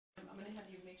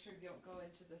sure you don't go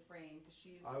into the frame because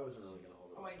she's. I wasn't really going to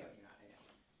hold it. Oh, I know you're not. I know,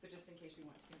 but just in case you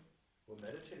want to. Will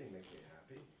meditating make me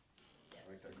happy? Yes. I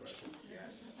like that question.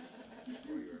 Yes.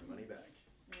 Or your money back.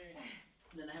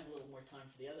 Then I have a little more time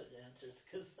for the other answers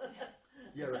because.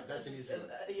 Yeah, right. That's an easy one.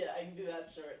 Yeah, I can do that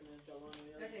short and then go on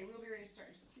the other. Okay, we'll be ready to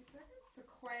start in just 2 seconds. So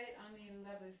quiet on the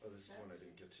level. Oh, this is one I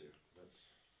didn't get to.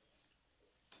 That's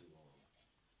too long.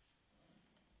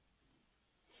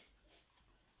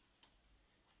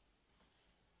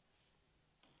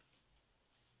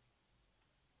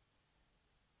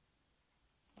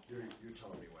 You're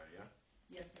telling me when, yeah?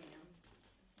 Yes, I am.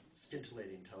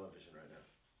 Scintillating television right now.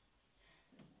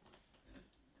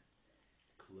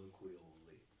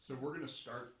 Colloquially. So we're going to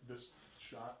start this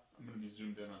shot. I'm going to be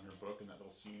zoomed in on her book and that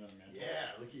little scene on the mantle.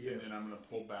 Yeah, look at you. And then I'm going to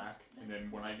pull back, and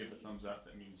then when I give the thumbs up,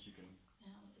 that means you can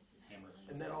hammer it.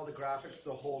 And then all the graphics,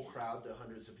 the whole crowd, the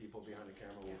hundreds of people behind the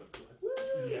camera will be like, woo!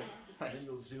 Yeah. And then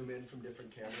you'll zoom in from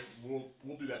different cameras. We'll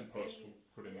do that in post. We'll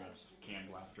put in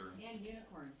canned laughter. And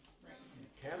unicorns. Right.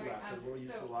 Canned laughter, we'll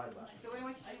use the live laughter. So what I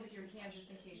want you to do with your hands, just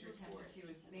in case you're tempted to,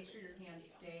 is make sure your hands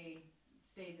stay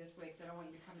this way, because I don't want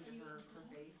you to come into her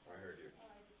face. I heard you.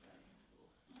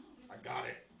 I got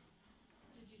it.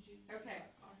 Okay.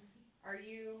 Are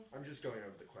you... I'm just going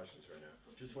over the questions right now.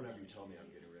 Just whenever you tell me I'm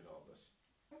getting rid of all this.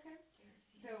 Okay.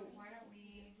 So why don't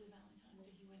we...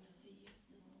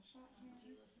 shot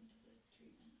here.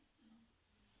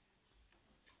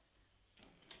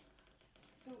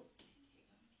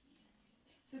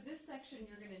 So this section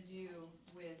you're going to do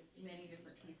with many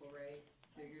different people, right?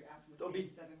 So you're asking the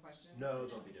same 7 questions? No,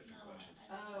 there'll be different questions.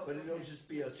 Oh, but it'll okay. just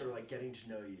be a sort of like getting to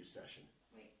know you session.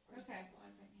 Okay,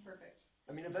 perfect.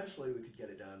 I mean, eventually we could get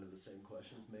it down to the same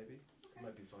questions, maybe. Okay. It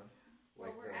might be fun.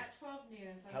 Well, we're at 12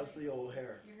 noon. So how's the old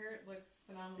hair? Your hair looks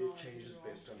phenomenal. It changes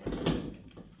based on my mood.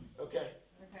 Okay.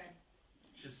 Okay.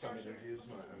 Just some interviews.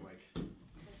 I'm like,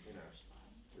 you know,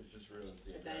 it just ruins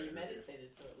the. But now you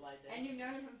meditated, so it lied down. And you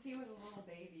know, since he was a little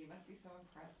baby, you must be so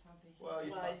impressed how big. Well,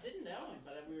 I didn't know him,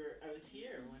 but I was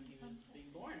here when he was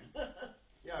being born.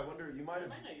 Yeah, I wonder. You might have,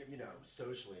 know you know,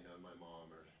 socially known my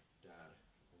mom or dad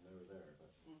when they were there, but.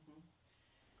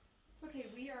 Okay,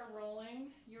 we are rolling.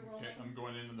 You're rolling. Okay, I'm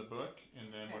going in the book, and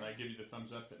then when I give you the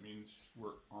thumbs up, that means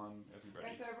we're on everybody.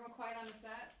 Okay, so everyone quiet on the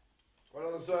set. Right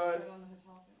on the side. Quiet on the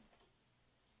hotel.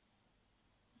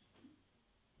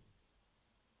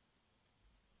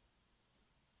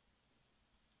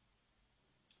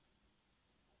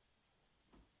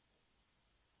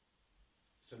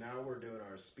 So now we're doing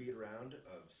our speed round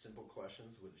of simple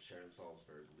questions with Sharon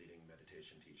Salzberg, leading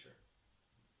meditation teacher.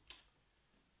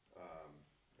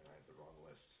 And I have the wrong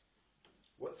list.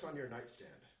 What's on your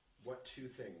nightstand? What 2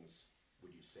 things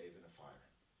would you save in a fire?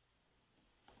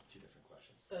 2 different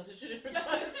questions. Those are 2 different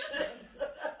questions.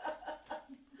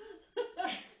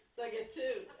 So I get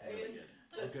 2. Really good.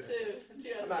 That's good 2.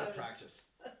 2 out I'm of out 7. of practice.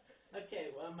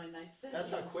 Okay, well, on my nightstand. That's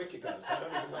how quick it goes. I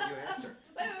don't even let you answer.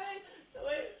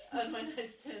 Wait. On my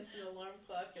nightstand's an alarm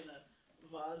clock and a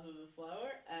vase with a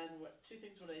flower. And what 2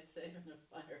 things would I save in a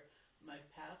fire? My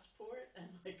passport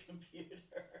and my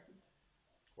computer.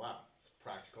 Wow, it's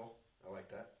practical. I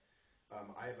like that.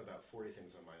 I have about 40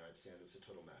 things on my nightstand. It's a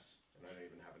total mess. And I don't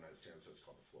even have a nightstand, so it's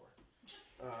called the floor.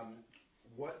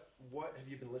 What have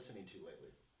you been listening to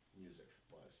lately,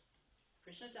 music-wise?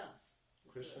 Krishna Das.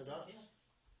 Krishna Das? Yes.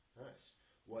 Nice.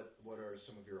 What are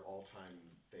some of your all-time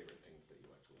favorite things that you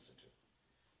like to listen to?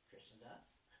 Krishna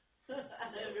Das.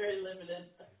 I'm very limited.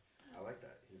 I like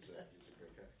that. He's a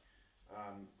great guy.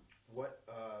 What,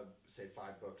 say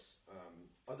 5 books,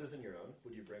 other than your own,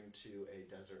 would you bring to a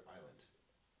desert island?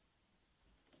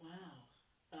 Wow.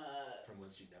 From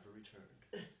whence you never returned.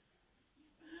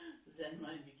 Zen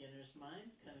Mind, Beginner's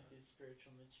Mind, kind of his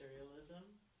spiritual materialism.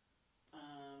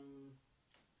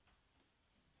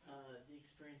 The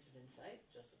Experience of Insight,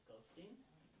 Joseph Goldstein.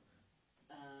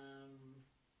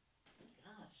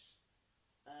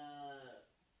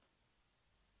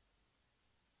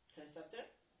 Can I stop there?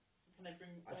 Can I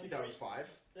bring? I think that was 5.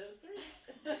 That was 3.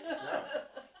 No.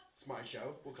 It's my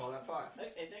show. We'll call that 5.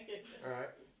 Okay, thank you. All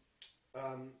right.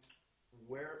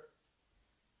 Where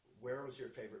was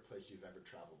your favorite place you've ever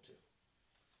traveled to?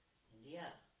 India.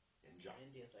 India.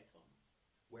 India's like home.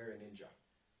 Where in India?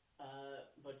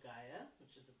 Bodh Gaya,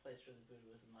 which is the place where the Buddha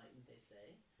was enlightened, they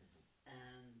say.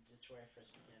 And it's where I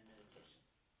first began meditation.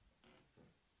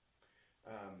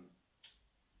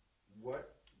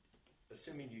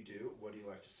 Assuming you do, what do you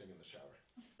like to sing in the shower?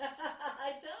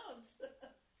 I don't.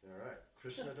 All right.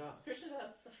 Krishna Das. Krishna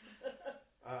Das.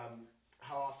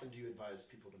 How often do you advise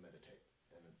people to meditate,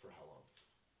 and for how long?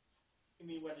 You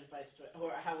mean what advice do I,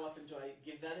 or how often do I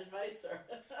give that advice? Or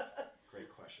Great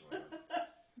question, Waylon.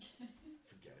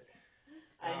 Forget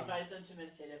I advise them to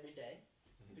meditate every day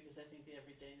Mhm. because I think the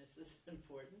everydayness is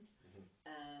important. Mhm.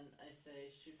 And I say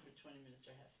shoot for 20 minutes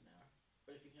or half an hour.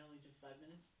 But if you can only do 5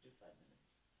 minutes, do 5 minutes.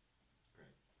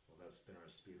 Great. Well, that's been our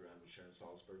speed round with Sharon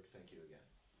Salzberg. Thank you again.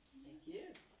 Thank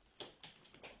you.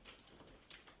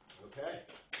 Okay.